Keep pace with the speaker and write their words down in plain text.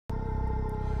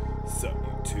Sup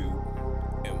YouTube,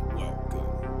 and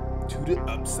welcome to the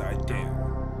Upside Down.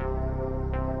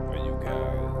 Are you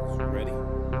guys ready?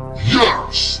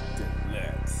 Yes! Then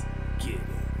let's get it.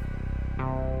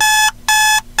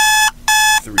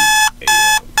 3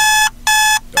 a.m.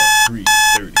 or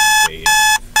 3:30 a.m.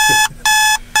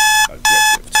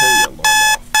 Objective, turn your alarm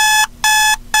off.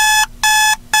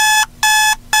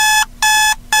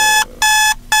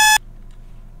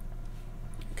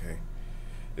 Okay.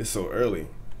 It's so early.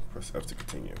 Press F to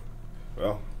continue.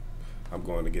 Well, I'm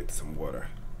going to get some water.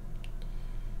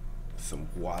 Some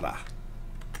water.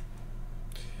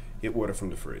 Get water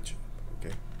from the fridge.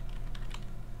 Okay.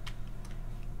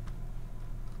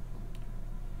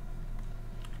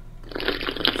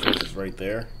 The fridge is right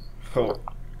there. Oh,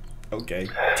 okay.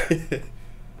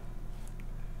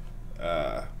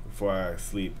 Before I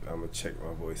sleep, I'm gonna check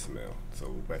my voicemail. So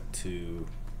back to.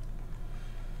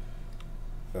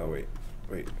 Oh wait,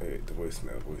 the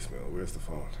voicemail. Where's the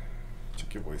phone?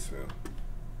 Check your voicemail.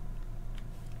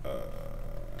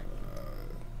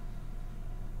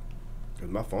 Is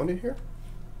my phone in here?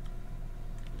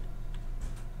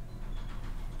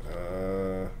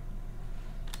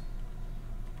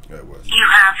 There it was. You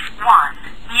have one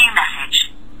new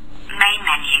message. Main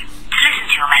menu. To listen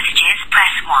to your messages,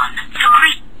 press 1. For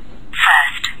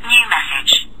first new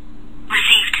message.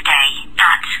 Received today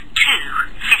at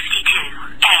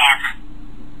 2:52 a.m.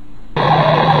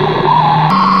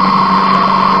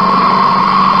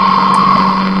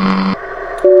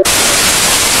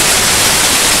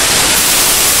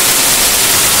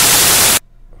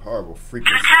 Horrible To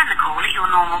frequency. return the call at your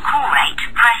normal call rate,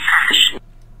 press hash.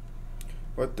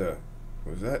 What the?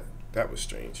 Was that? That was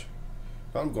strange.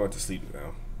 I'm going to sleep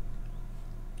now.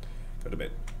 Go to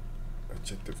bed.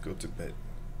 Objective, go to bed.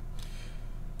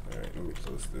 Alright, let me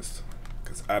close this.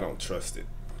 Because I don't trust it.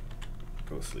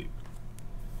 Go to sleep.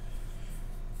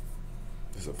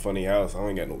 It's a funny house. I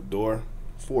ain't got no door.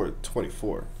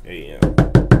 4:24 a.m.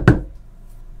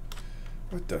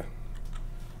 What the?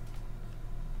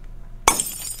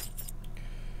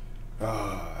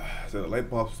 So the light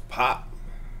bulbs pop.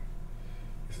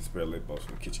 This is spare light bulbs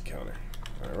from the kitchen counter.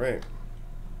 Alright.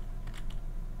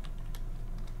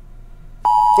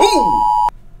 Ooh!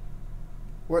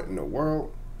 What in the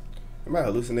world? Am I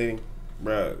hallucinating?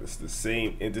 Bruh, it's the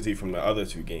same entity from the other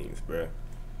two games, bruh.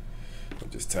 I'm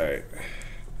just tired.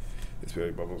 It's spare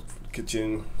light bulbs from the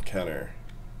kitchen counter.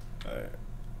 Alright.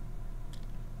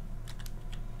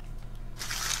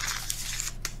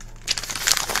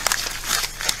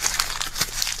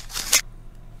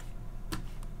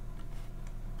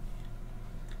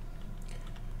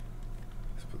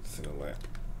 Put this in a lamp.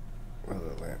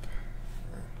 Another lamp.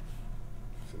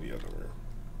 It's in the other room.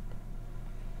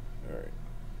 Alright.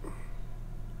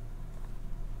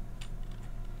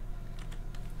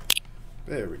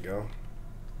 There we go.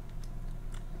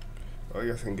 Well, I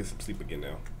guess I can get some sleep again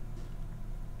now.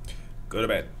 Go to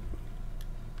bed.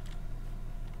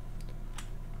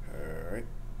 Alright.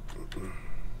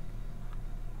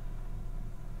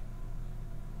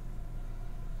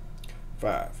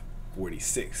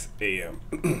 5:46 a.m.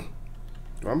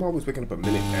 I'm always waking up a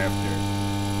minute after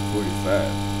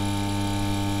 45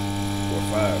 or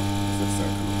 5. Where's that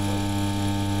sound coming from?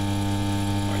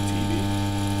 My TV?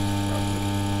 Probably.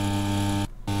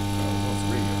 Oh, it's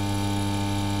radio.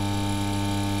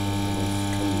 Where's it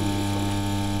coming from?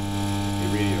 Hey,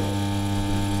 radio.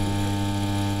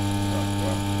 Oh,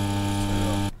 well, turn it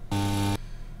off.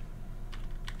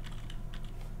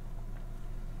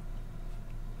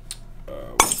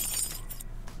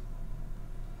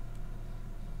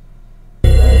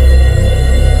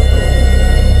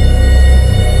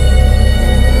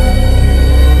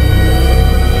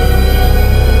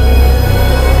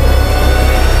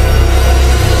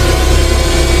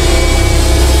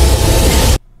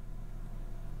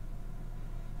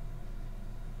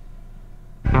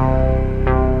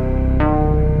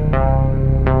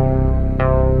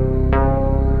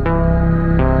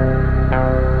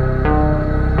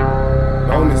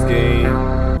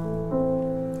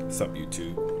 Sup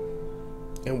YouTube,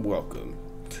 and welcome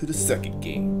to the second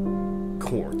game,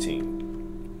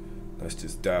 Quarantine. Let's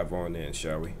just dive on in,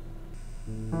 shall we?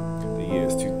 The year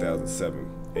is 2007,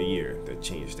 a year that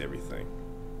changed everything.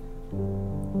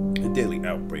 A deadly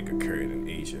outbreak occurred in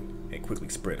Asia and quickly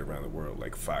spread around the world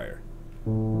like fire.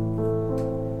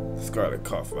 The scarlet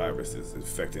cough virus is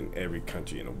infecting every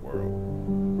country in the world.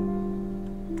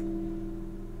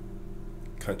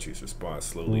 Countries respond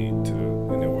slowly in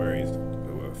their worries that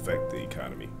will affect the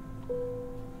economy.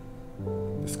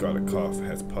 The scarlet cough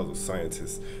has puzzled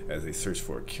scientists as they search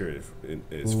for a cure. It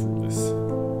is fruitless.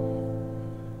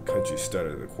 Countries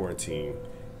started a quarantine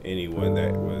anyone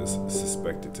that was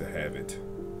suspected to have it.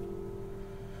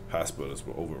 Hospitals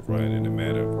were overrun in a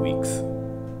matter of weeks.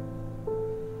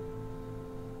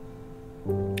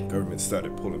 Government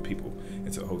started pulling people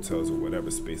into hotels or whatever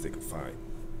space they could find.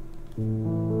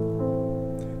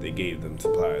 They gave them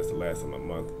supplies to last them a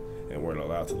month and weren't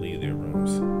allowed to leave their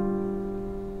rooms.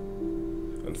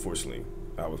 Unfortunately,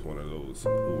 I was one of those who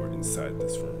were inside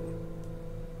this room.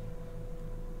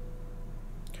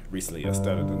 Recently, I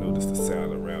started to notice the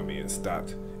sound around me and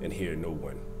stopped and hear no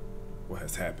one. What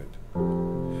has happened?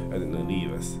 I didn't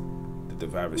leave us. Did the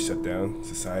virus shut down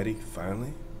society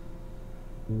finally?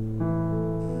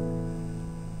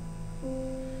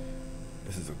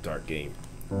 This is a dark game.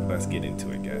 Let's get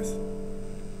into it, guys.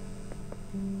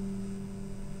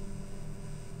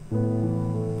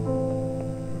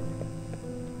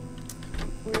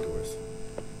 Doors.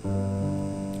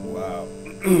 Wow.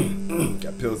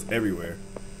 Got pills everywhere.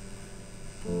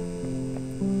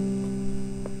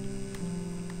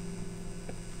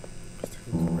 Let's take a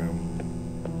look around.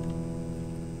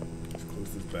 Let's close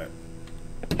this back.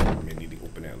 I may need to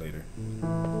open that later.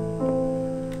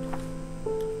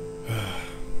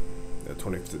 The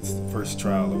 21st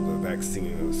trial of the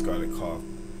vaccine of the scarlet cough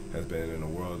has been in a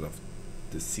world of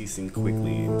deceasing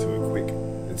quickly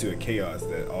into a chaos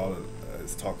that all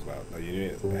is talked about. The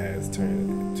unit has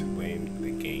turned to blame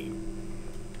the game.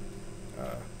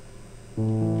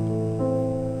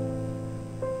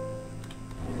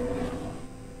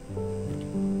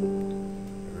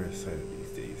 Very excited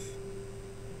these days.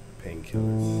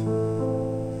 Painkillers.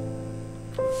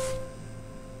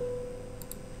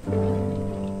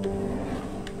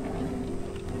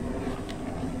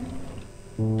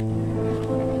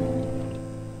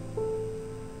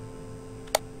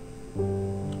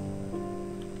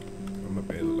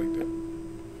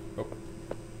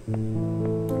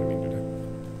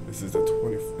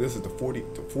 This is the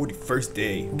 41st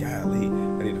day. Golly,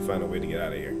 I need to find a way to get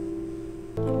out of here.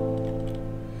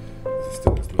 Is it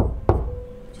still just normal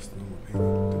pain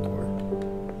at the door?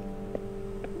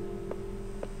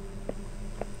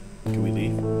 Can we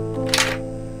leave?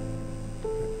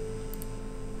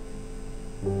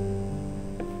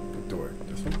 The door,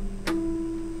 this one.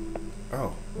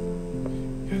 Oh,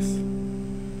 yes.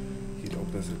 He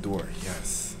opens the door.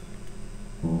 Yes.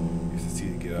 Used to see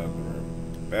you get out of the room.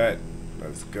 Bad.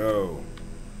 Let's go.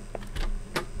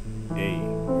 Hey,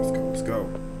 let's go, let's go.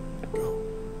 Go.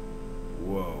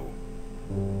 Whoa.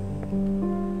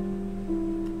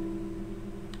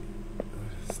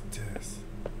 What is this?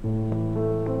 Can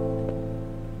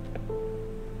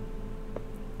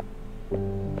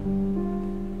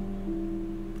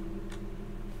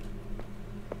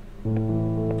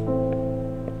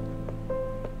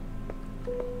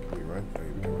we run? Oh,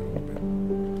 we can run a little bit.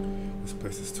 This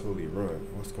place is totally ruined.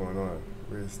 What's going on?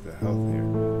 Where's the health here?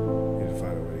 Need to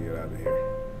find a way to get out of here.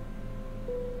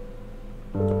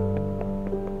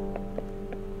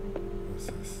 What's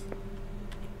this?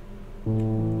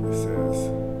 It says,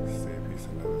 stay in peace,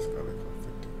 another scarlet cough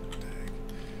victim. Tag.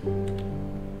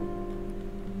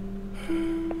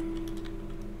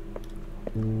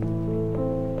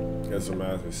 This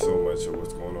reminds me so much of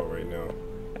what's going on right now.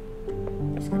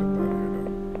 Let's get up out of here though.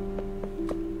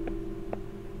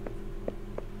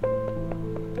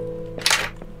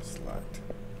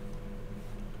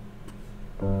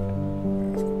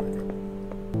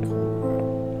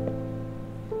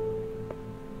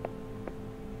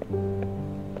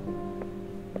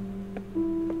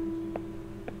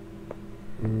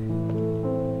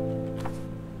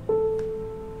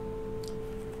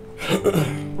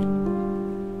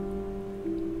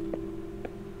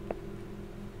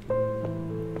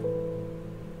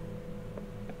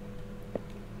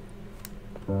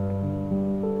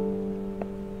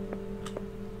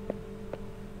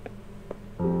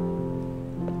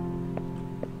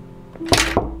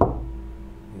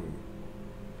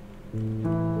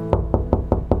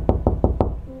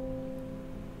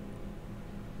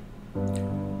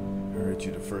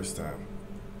 You the first time.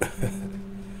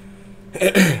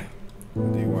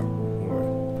 Do you want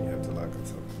more? You have to lock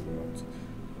us up.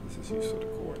 This is used for the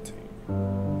quarantine.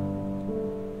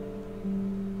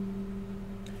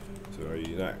 So are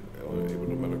you not able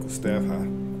to medical staff? Huh?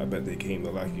 I bet they came to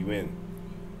lock you in.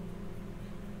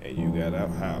 And you got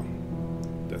out how?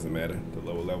 Doesn't matter. The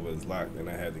lower level is locked and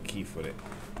I have the key for that.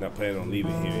 Not planning on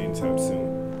leaving here anytime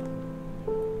soon.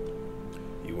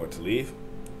 You want to leave?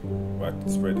 Why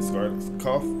spread the scarlet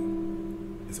cough?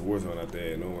 It's a war zone out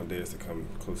there and no one dares to come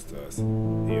close to us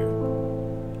here.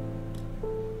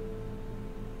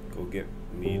 Go get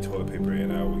me toilet paper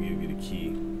and I will give you the key.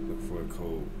 Look for a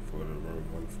code for the room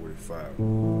 145.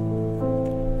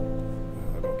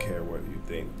 I don't care. care what you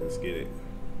think. Just get it.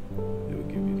 It will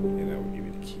give you, and I will give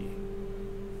you the key.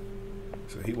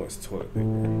 So he wants toilet paper.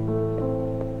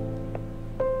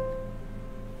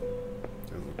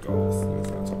 That's what goes. That's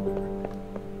not toilet paper.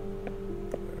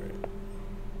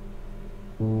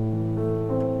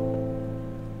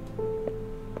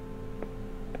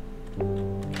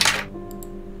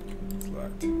 It's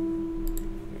locked.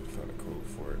 Need to find a code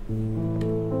for it.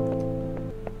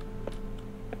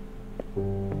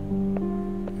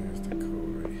 There's the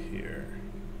code right here.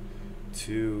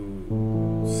 2740.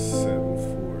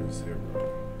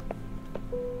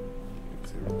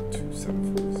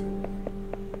 2740.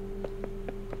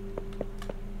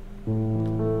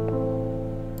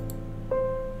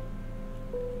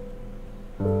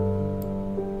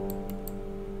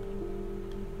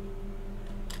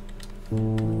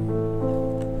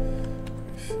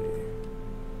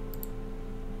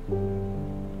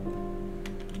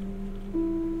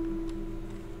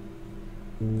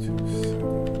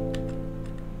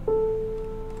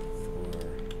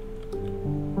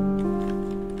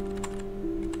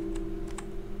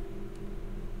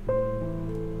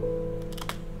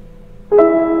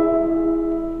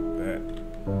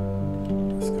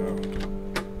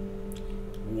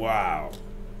 Wow.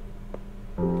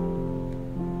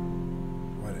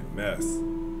 What a mess.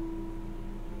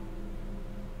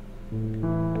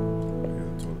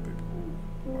 Here's the toilet paper.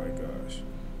 Oh my gosh.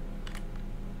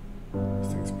 This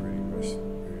thing's pretty much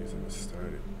very easy to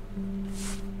start it.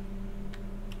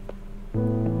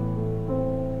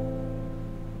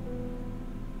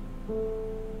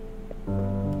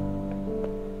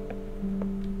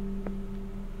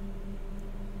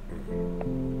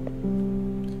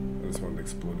 I just wanted to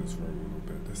explore this room a little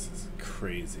bit. This is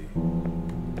crazy.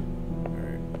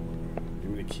 Alright. Give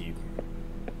me the key. Here.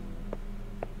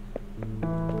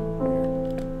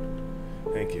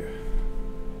 Thank you.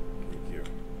 Thank you.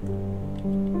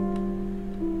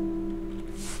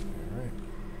 Alright.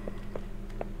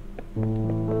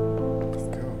 Let's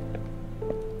go.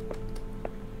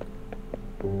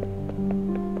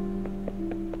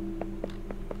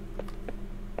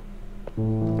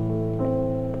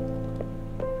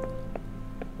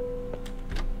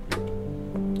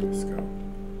 Let's go.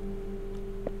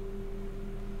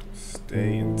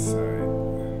 Stay inside.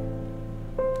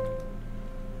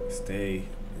 Stay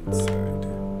inside.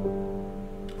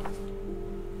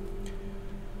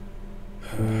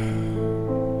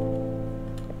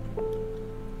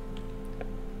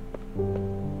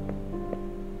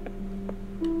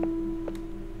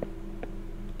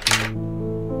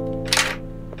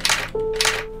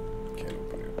 Can't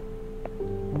open it.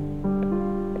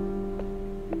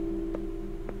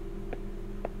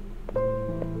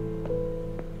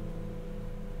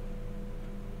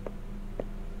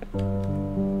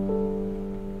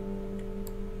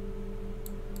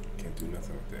 Can't do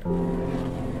nothing with that.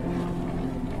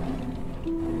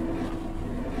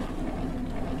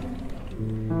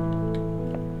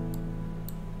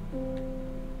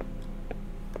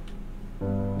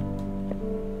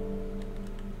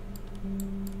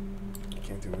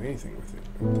 Can't do anything with it.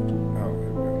 Oh, there we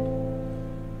go.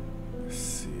 Let's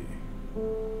see.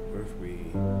 What if we...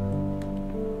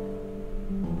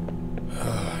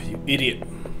 You idiot.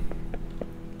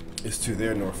 It's to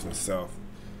their north and south.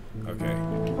 Okay.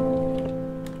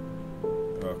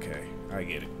 Okay, I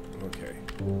get it. Okay.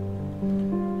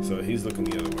 So he's looking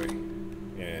the other way.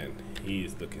 And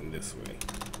he's looking this way.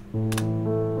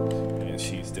 And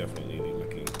she's definitely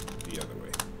looking the other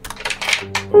way.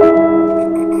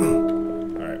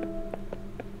 Alright.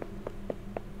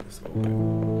 Let's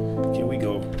open. Here we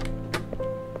go.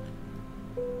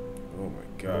 Oh my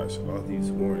gosh, all these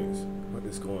warnings. What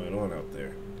is going on out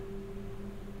there?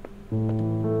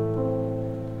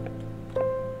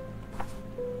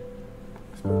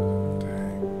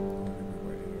 Dang.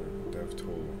 Death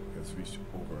toll has reached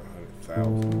over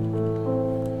 100,000.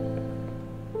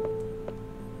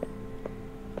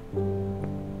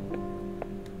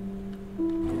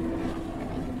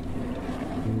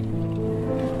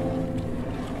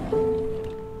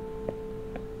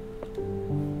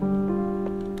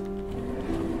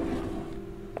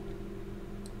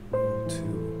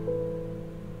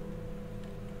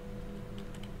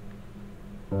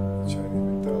 Chinese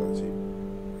mythology,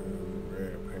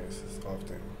 rare appearances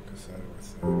often concerned with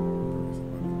rumors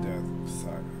about the death of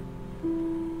Saga.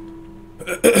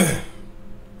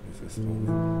 Is this only?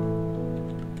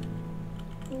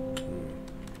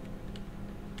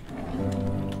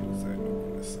 Close that and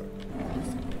open this up.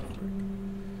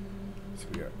 So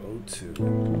we got O2.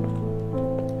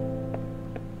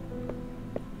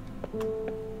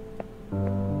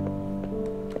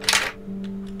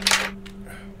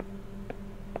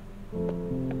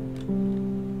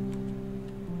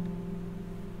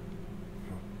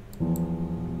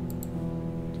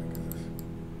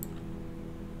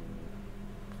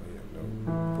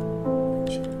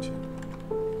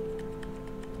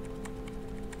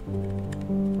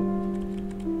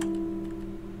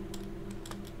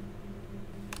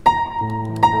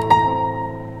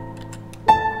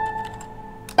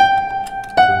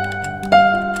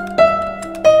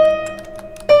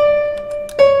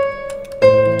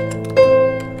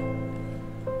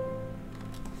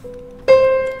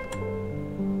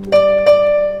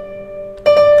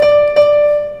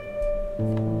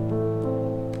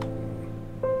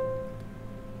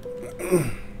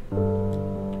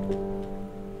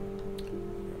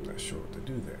 sure what to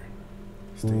do there.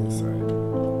 Stay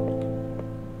inside.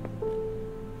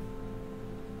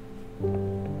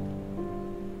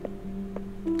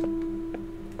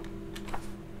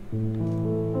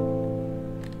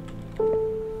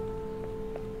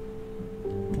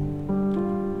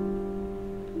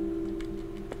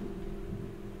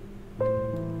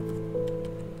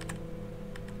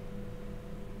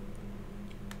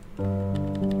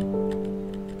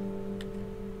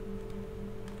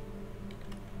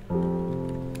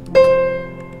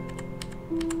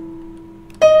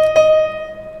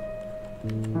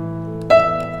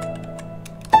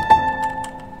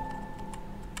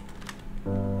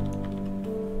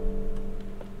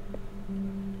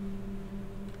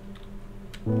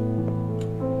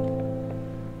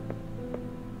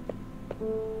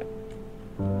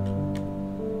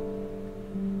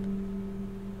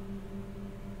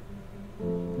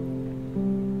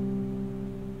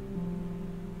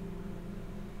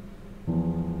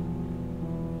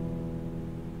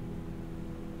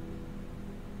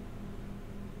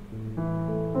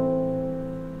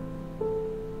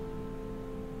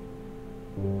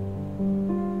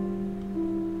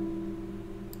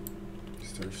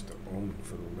 Search the omen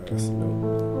for the last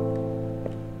note.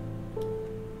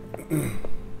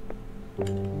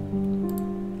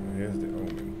 Here's the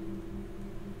omen.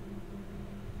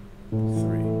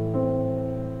 3.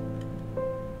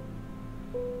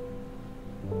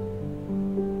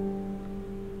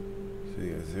 So you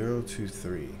got 0, 2,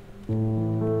 3.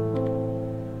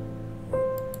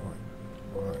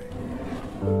 Why?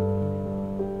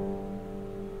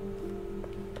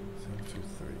 0, 2,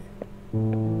 3.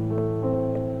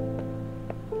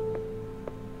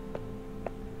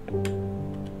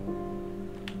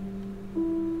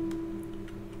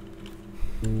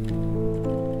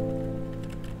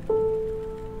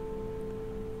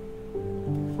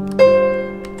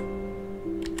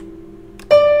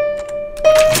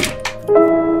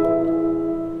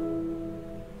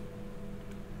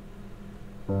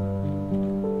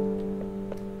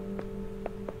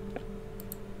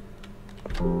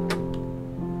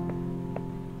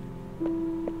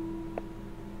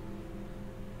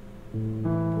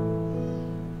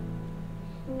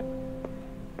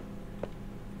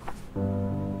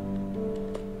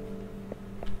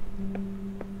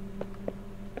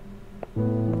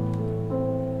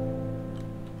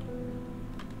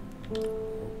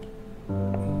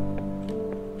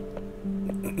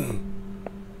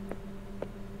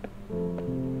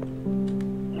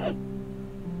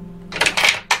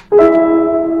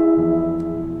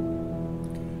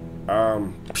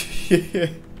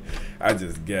 I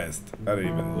just guessed. I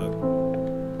didn't even look.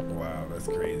 Wow, that's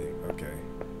crazy. Okay.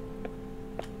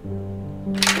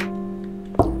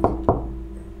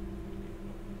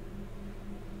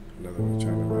 Another one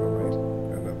trying to run away.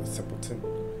 Another simpleton.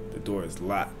 The door is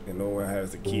locked and no one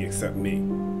has the key except me.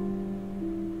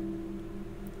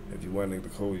 If you want the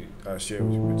code, I'll share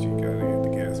with you, but you gotta get the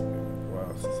gas.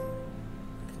 Wow.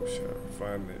 Go shower.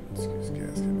 Find it. Excuse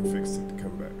gas. Can fix it to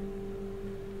come back.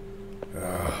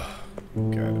 Ah, you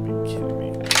gotta be kidding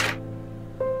me.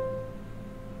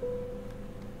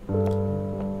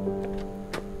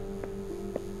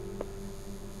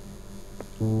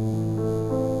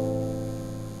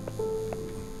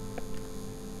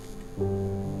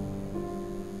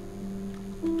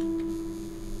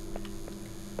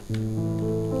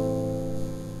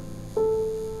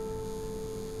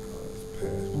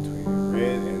 Pass between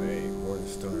red and a Morning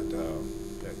Star dial.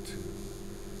 Back to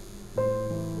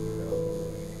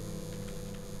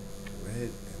red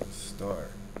and a star.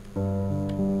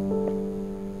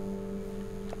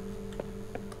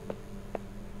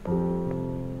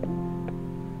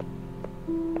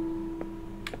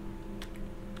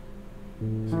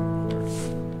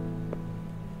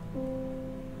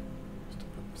 What's the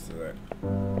purpose of that?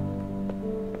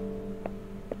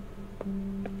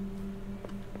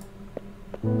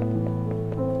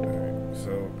 Alright,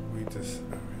 so we just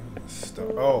stop.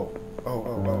 Oh, I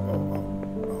know.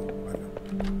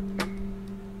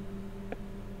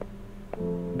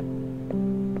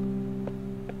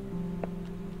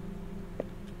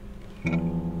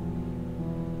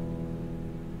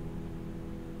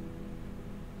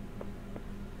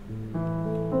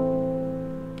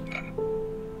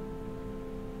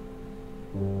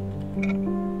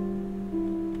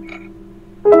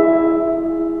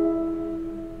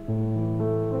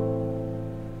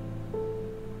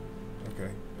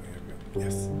 Okay, here we go.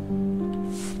 Yes.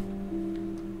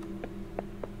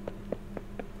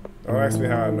 Don't ask me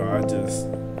how I know. I just.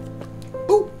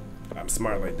 Boop! I'm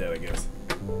smart like that, I guess.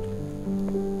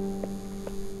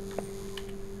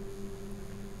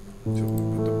 So we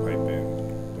put the pipe in.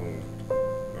 Boom.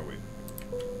 Oh, wait.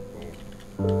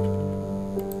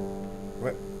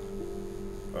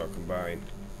 combine.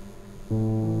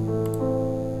 Combine.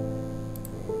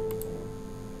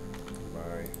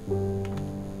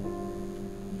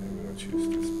 And we're gonna choose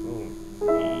this. Boom.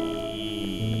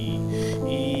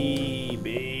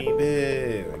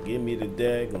 Baby. Give me the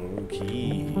daggone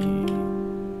key.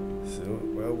 So,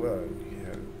 well, you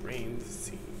have brains, it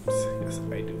seems. Yes,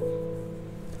 I do.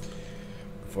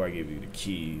 Before I give you the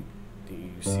key,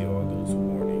 you see all those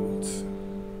warnings.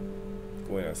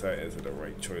 Going outside isn't the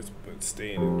right choice, but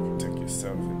staying in to protect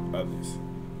yourself and others.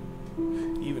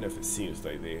 Even if it seems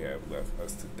like they have left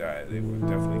us to die, they will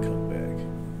definitely come back.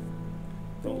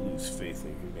 Don't lose faith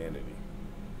in humanity.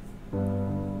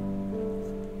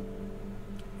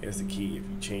 Here's the key. If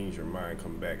you change your mind,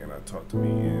 come back and I'll talk to me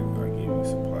and I'll give you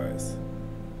supplies.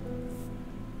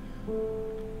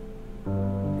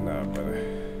 Nah, brother.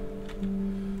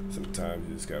 Sometimes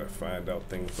you just gotta find out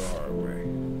things the hard way.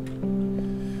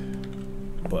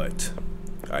 But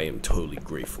I am totally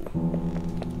grateful.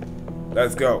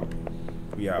 Let's go.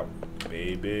 We out,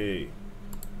 baby.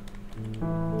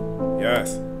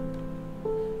 Yes.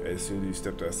 As soon as you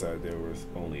stepped outside, there was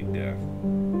only death.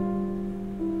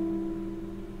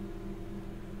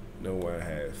 No one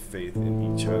had faith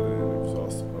in each other, and it was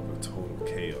also of a total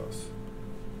chaos.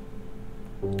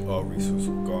 All resources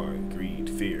were gone. Greed,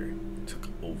 fear took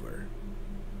over.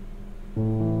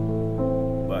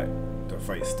 But the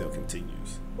fight still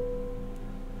continues.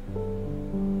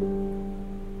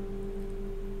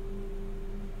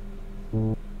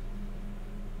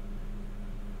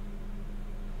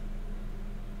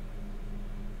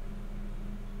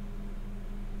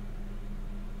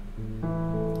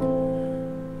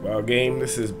 Well, game,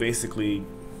 this is basically,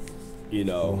 you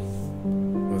know,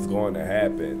 what's going to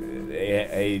happen.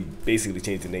 They basically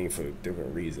changed the name for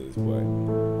different reasons, but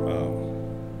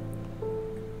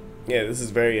yeah, this is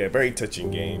a very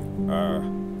touching game.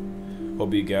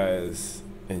 Hope you guys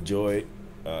enjoyed.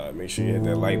 Make sure you hit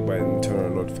that like button, turn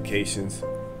on notifications,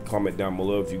 comment down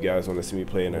below if you guys want to see me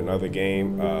play in another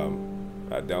game.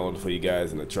 I download it for you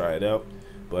guys and I try it out.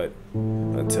 But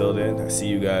until then, I see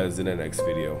you guys in the next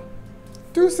video.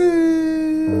 Deuces!